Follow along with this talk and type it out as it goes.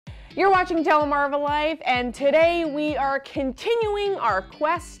You're watching Delmarva Life, and today we are continuing our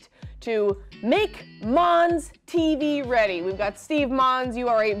quest to make Monz TV ready. We've got Steve Monz. You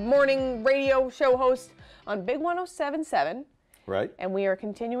are a morning radio show host on Big 107.7. Right. And we are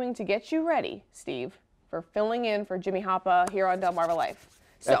continuing to get you ready, Steve, for filling in for Jimmy Hoppa here on Delmarva Life.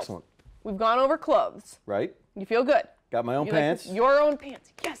 So, excellent. We've gone over clothes. Right. You feel good? Got my own pants. Like your own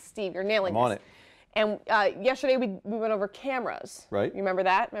pants. Yes, Steve, you're nailing I'm on it. And yesterday we went over cameras. Right. You remember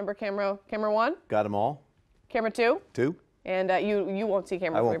that? Remember camera one? Got them all. Camera two? Two. And you won't see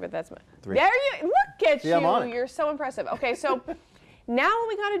camera three, but that's three. There you look at you. I'm on it. You're so impressive. Okay, so now what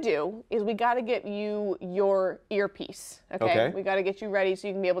we got to do is we got to get you your earpiece. Okay. We got to get you ready so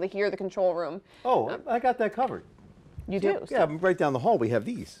you can be able to hear the control room. Oh, I got that covered. You do. Yeah, right down the hall we have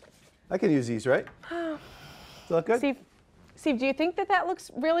these. I can use these, right? Does that look good? Steve, do you think that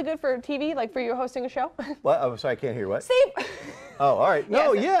looks really good for TV, like for you hosting a show? What? Oh, sorry, I can't hear what? Steve. Oh, all right.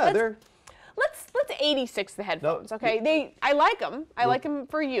 No, they're. Let's 86 the headphones, okay? I like them. I like them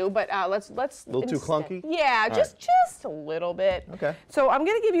for you, but let's. A little too clunky. Yeah, just a little bit. Okay. So I'm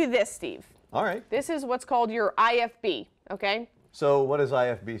gonna give you this, Steve. All right. This is what's called your IFB, okay? So what does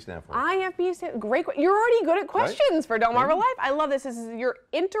IFB stand for? IFB stands great. You're already good at questions for Delmarva Life. I love this. This is your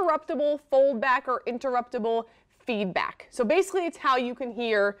interruptible foldback or interruptible feedback. So basically, it's how you can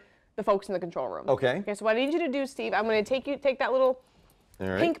hear the folks in the control room. Okay. Okay. So what I need you to do, Steve, I'm going to take that little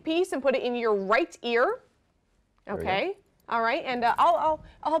pink piece and put it in your right ear. Okay. All right. And I'll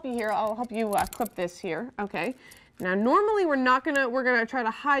help you here. I'll help you clip this here. Okay. Now, normally we're gonna try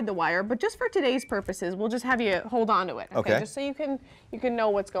to hide the wire, but just for today's purposes, we'll just have you hold on to it. Okay. Just so you can know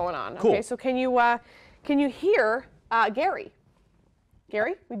what's going on. Cool. Okay. So can you hear Gary?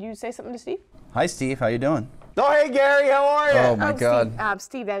 Gary, would you say something to Steve? Hi, Steve. How you doing? Oh, hey, Gary. How are you? Oh my God.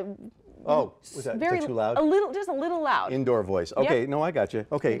 Steve, that. Oh, was that too loud? Just a little loud. Indoor voice. Okay. Yep. No, I got you.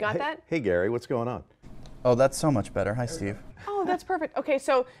 Okay. You got that? Hey, Gary. What's going on? Oh, that's so much better. Hi, Steve. Oh, that's perfect. Okay,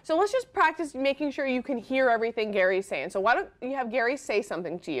 so let's just practice making sure you can hear everything Gary's saying. So why don't you have Gary say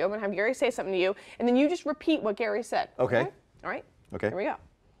something to you? I'm gonna have Gary say something to you, and then you just repeat what Gary said. Okay. All right. Okay. Here we go.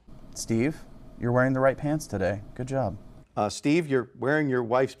 Steve, you're wearing the right pants today. Good job. Steve, you're wearing your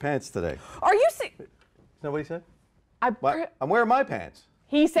wife's pants today. Are you Is that what he said? I'm wearing my pants.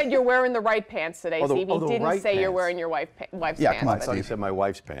 He said you're wearing the right pants today, Steve. He didn't say you're wearing your wife's pants. Yeah, come on, I thought he said my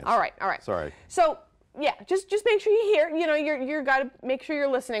wife's pants. All right, all right. Sorry. So, yeah, just make sure you hear. You know, you're got to make sure you're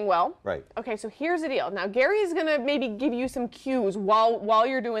listening well. Right. Okay, so here's the deal. Now, Gary's gonna maybe give you some cues while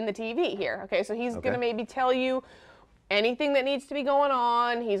you're doing the TV here. Okay, so he's gonna maybe tell you anything that needs to be going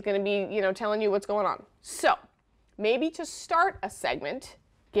on. He's gonna be, telling you what's going on. So, maybe to start a segment,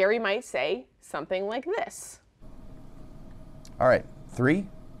 Gary might say something like this. All right, 3,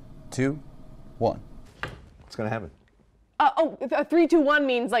 2, 1. What's gonna happen? 3, 2, 1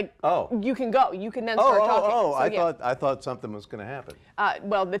 means like you can go. You can then start talking. So, I thought something was gonna happen.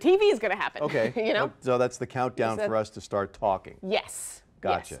 Well, the TV is gonna happen. Okay. So that's the countdown for us to start talking. Yes.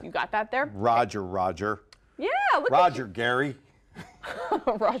 Gotcha. Yes. You got that there? Roger. Yeah. Look Roger, Gary.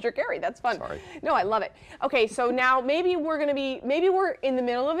 Roger Gary, that's fun. Sorry. No, I love it. Okay, so now maybe we're in the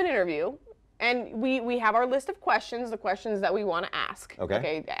middle of an interview, and we have our list of questions, the questions that we want to ask.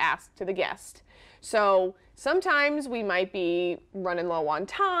 Okay. Ask to the guest. So sometimes we might be running low on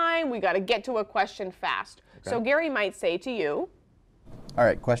time. We got to get to a question fast. Okay. So Gary might say to you. All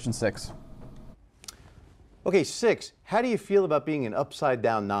right, question 6. Okay, 6. How do you feel about being an upside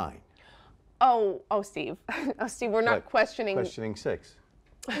down 9? Oh, Steve. Steve, we're not questioning. Questioning 6.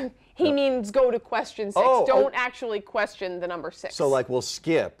 He means go to question 6. Don't actually question the number 6. So like we'll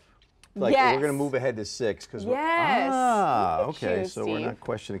skip. Like we're going to move ahead to 6 because okay. So we're not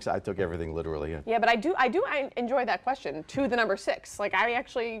questioning. I took everything literally. Yeah, but I enjoy that question to the number 6. Like I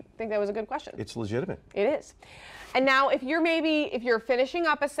actually think that was a good question. It's legitimate. It is. And now if you're finishing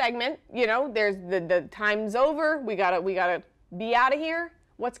up a segment, there's the time's over. We gotta be out of here.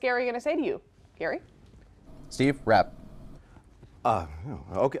 What's Gary gonna say to you, Gary? Steve, rap.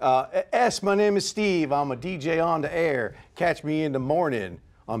 Okay. My name is Steve. I'm a DJ on the air. Catch me in the morning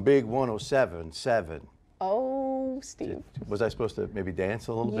on Big 107.7. Oh, Steve. Was I supposed to maybe dance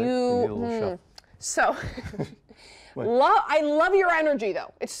a little bit? Maybe a little shuffle? So, I love your energy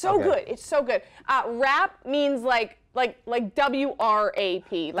though. It's so good. It's so good. Rap means like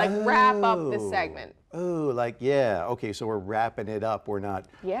W-R-A-P, like wrap up the segment. Oh, okay, so we're wrapping it up. We're not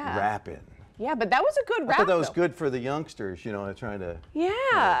rapping. Yeah, but that was a good rap. I thought that was good for the youngsters, trying to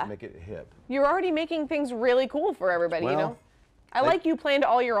make it hip. You're already making things really cool for everybody, I like you playing to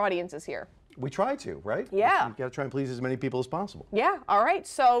all your audiences here. We try to, right? Yeah. You got to try and please as many people as possible. Yeah. All right.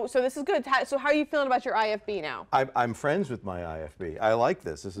 So this is good. So how are you feeling about your IFB now? I'm friends with my IFB. I like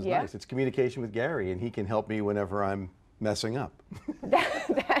this. This is nice. It's communication with Gary, and he can help me whenever I'm messing up.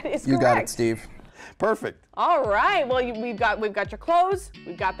 That is correct. You got it, Steve. Perfect. All right. Well, we've got your clothes,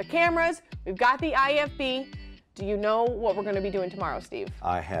 we've got the cameras, we've got the IFB. Do you know what we're going to be doing tomorrow, Steve?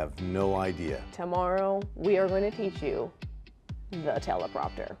 I have no idea. Tomorrow we are going to teach you the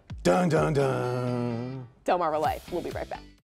teleprompter. Dun dun dun. Delmar Relay. We'll be right back.